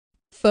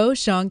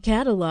Foshan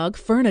Catalog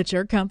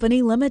Furniture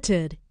Company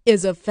Limited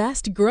is a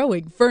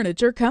fast-growing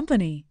furniture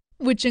company,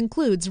 which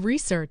includes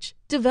research,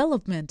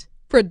 development,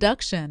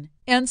 production,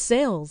 and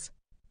sales.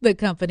 The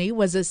company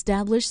was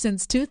established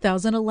since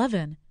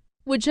 2011,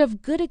 which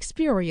have good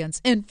experience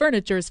in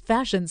furniture's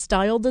fashion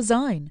style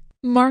design,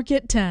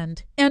 market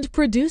trend, and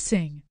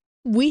producing.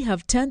 We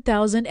have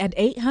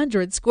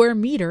 10,800 square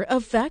meter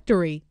of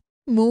factory,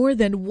 more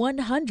than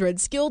 100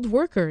 skilled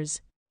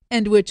workers,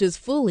 and which is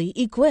fully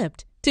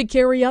equipped to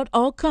carry out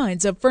all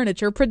kinds of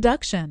furniture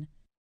production.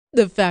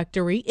 The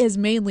factory is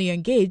mainly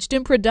engaged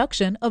in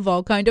production of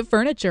all kinds of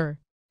furniture.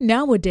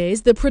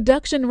 Nowadays, the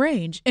production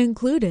range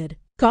included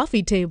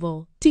coffee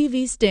table,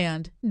 TV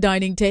stand,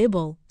 dining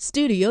table,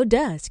 studio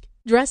desk,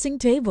 dressing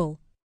table.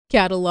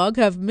 Catalog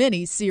have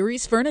many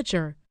series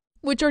furniture,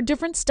 which are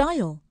different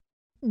style.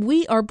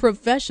 We are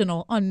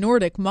professional on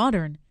Nordic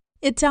modern,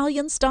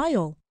 Italian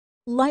style,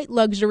 light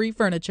luxury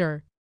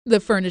furniture. The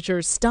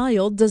furniture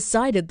style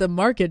decided the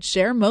market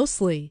share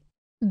mostly.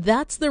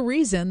 That's the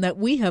reason that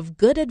we have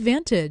good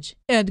advantage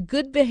and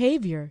good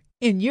behavior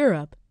in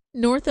Europe,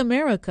 North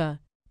America,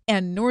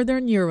 and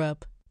Northern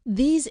Europe.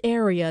 These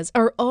areas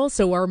are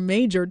also our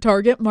major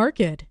target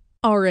market,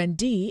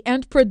 R&D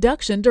and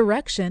production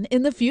direction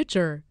in the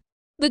future.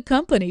 The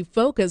company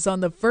focus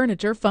on the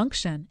furniture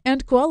function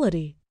and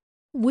quality.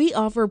 We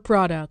offer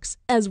products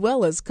as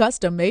well as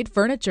custom-made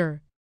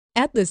furniture.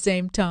 At the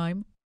same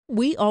time,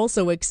 we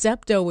also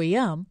accept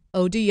OEM,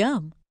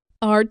 ODM.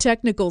 Our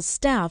technical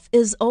staff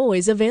is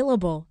always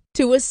available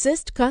to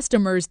assist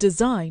customers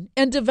design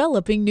and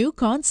developing new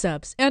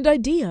concepts and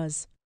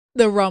ideas.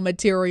 The raw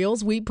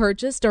materials we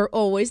purchased are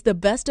always the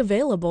best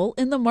available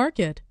in the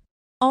market,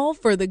 all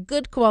for the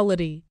good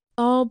quality.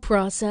 All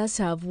process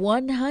have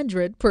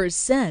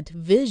 100%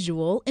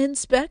 visual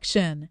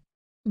inspection.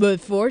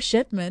 Before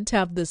shipment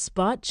have the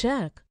spot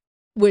check,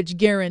 which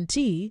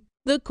guarantee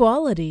the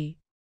quality.